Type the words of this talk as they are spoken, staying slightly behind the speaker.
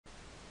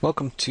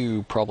Welcome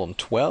to problem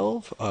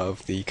 12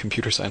 of the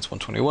Computer Science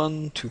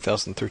 121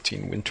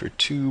 2013 Winter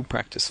 2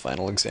 Practice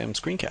Final Exam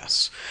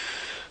screencasts.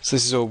 So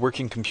this is a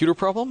working computer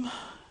problem,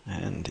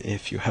 and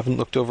if you haven't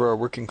looked over our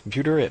working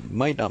computer, it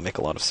might not make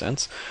a lot of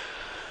sense.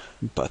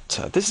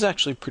 But this is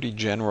actually pretty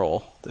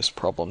general, this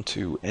problem,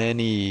 to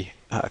any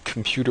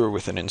computer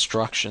with an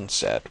instruction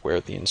set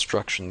where the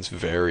instructions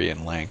vary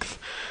in length.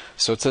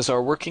 So it says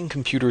our working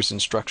computer's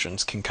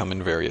instructions can come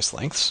in various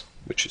lengths,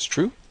 which is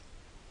true.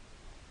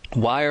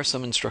 Why are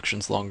some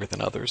instructions longer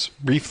than others?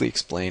 Briefly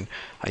explain,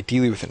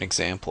 ideally with an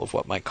example of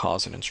what might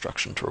cause an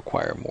instruction to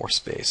require more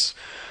space.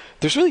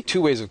 There's really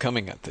two ways of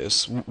coming at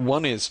this.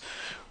 One is,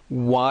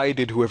 why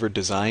did whoever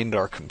designed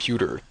our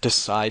computer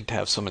decide to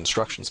have some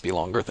instructions be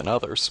longer than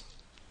others?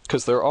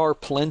 Because there are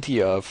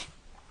plenty of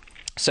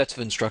sets of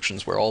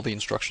instructions where all the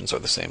instructions are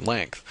the same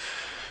length.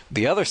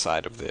 The other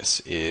side of this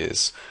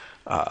is,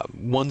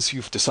 once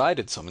you've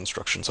decided some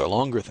instructions are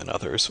longer than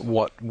others,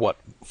 what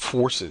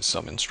forces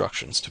some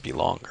instructions to be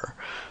longer?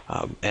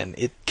 And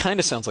it kind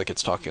of sounds like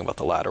it's talking about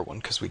the latter one,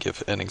 because we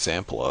give an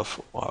example of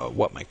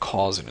what might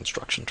cause an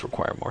instruction to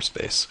require more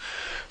space.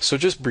 So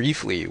just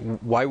briefly,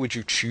 why would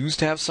you choose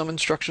to have some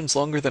instructions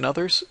longer than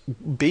others?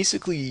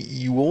 Basically,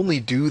 you only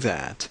do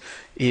that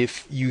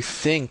if you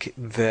think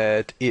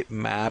that it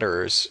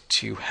matters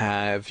to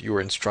have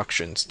your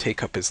instructions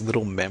take up as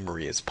little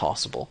memory as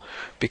possible.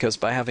 Because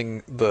by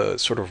having the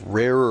sort of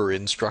rarer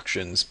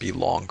instructions be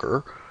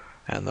longer,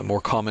 and the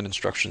more common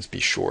instructions be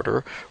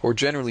shorter, or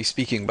generally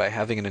speaking, by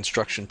having an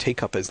instruction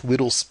take up as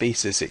little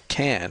space as it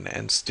can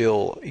and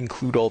still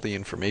include all the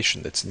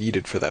information that's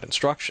needed for that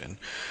instruction,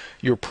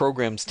 your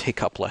programs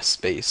take up less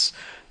space.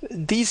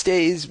 These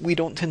days, we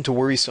don't tend to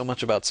worry so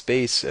much about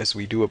space as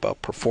we do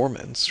about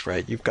performance,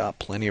 right? You've got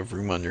plenty of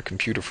room on your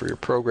computer for your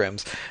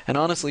programs, and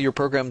honestly, your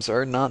programs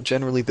are not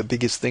generally the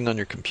biggest thing on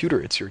your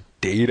computer. It's your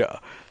data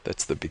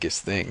that's the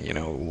biggest thing. You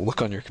know,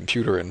 look on your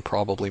computer and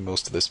probably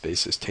most of the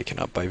space is taken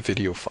up by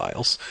video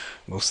files.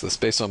 Most of the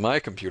space on my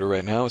computer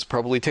right now is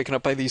probably taken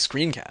up by these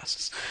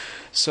screencasts.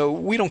 So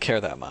we don't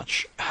care that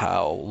much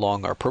how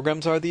long our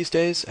programs are these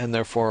days, and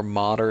therefore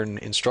modern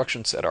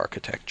instruction set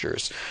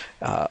architectures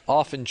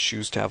often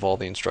choose to have all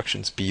the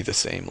instructions be the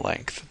same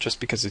length, just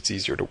because it's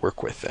easier to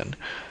work with then.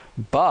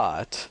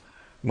 But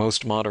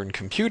most modern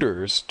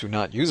computers do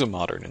not use a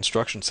modern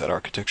instruction set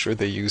architecture.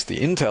 They use the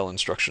Intel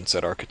instruction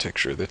set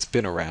architecture that's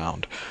been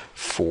around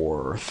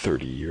for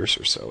 30 years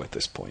or so at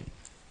this point.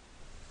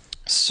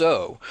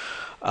 So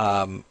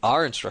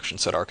our instruction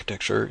set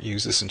architecture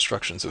uses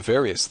instructions of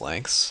various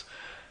lengths.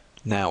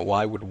 Now,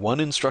 why would one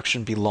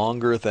instruction be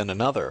longer than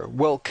another?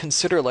 Well,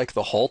 consider like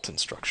the halt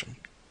instruction.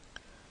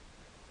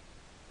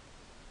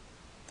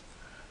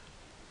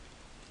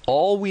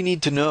 All we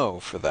need to know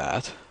for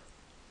that,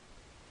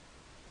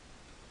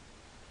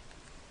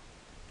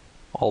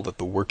 all that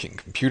the working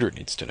computer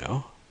needs to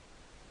know,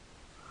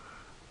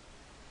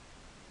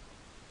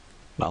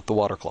 not the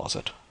water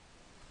closet,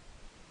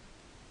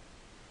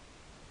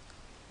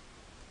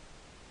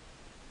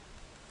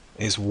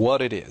 is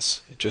what it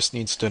is. It just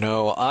needs to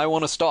know, I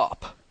want to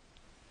stop.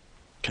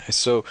 Okay,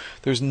 so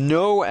there's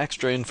no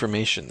extra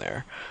information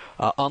there.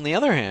 On the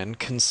other hand,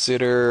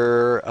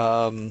 consider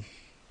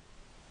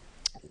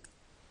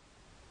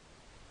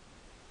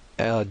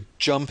a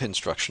jump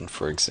instruction,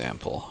 for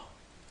example.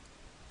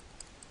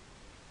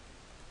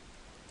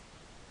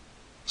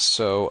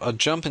 So a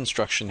jump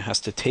instruction has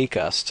to take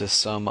us to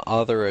some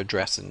other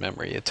address in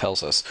memory. It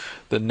tells us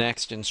the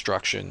next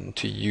instruction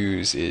to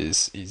use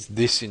is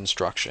this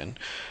instruction.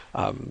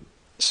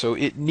 So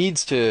it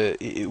needs to,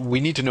 we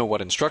need to know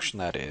what instruction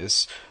that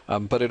is,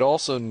 but it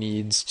also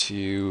needs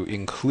to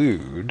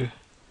include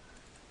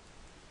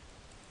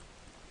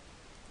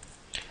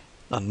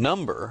a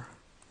number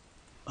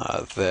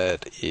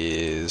that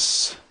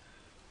is,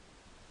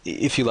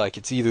 if you like,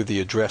 it's either the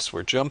address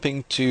we're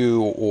jumping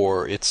to,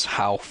 or it's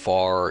how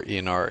far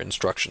in our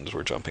instructions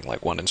we're jumping,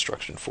 like one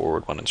instruction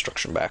forward, one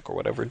instruction back, or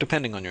whatever,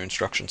 depending on your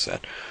instruction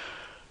set.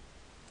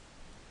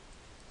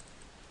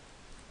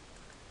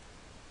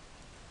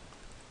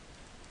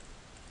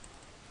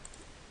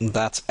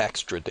 That's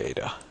extra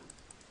data.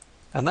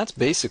 And that's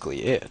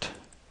basically it.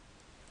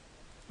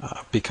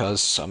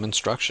 Because some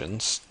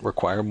instructions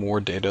require more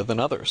data than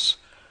others.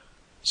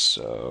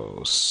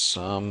 So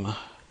some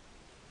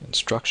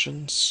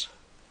instructions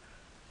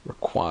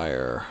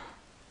require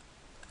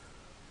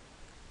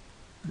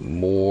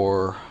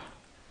more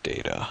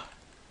data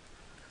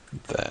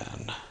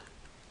than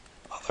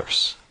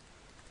others.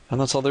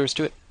 And that's all there is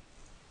to it.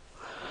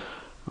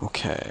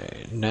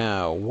 Okay,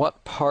 now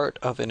what part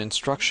of an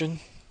instruction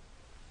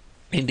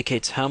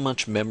indicates how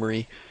much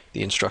memory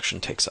the instruction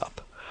takes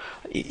up?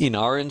 In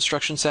our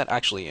instruction set,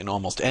 actually in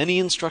almost any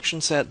instruction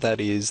set, that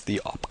is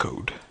the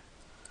opcode.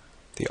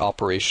 The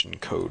operation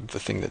code, the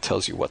thing that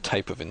tells you what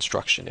type of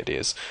instruction it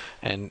is.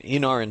 And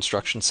in our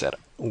instruction set,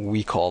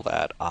 we call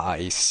that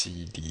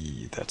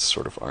ICD. That's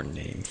sort of our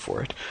name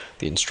for it,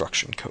 the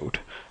instruction code.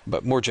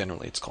 But more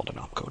generally, it's called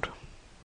an opcode.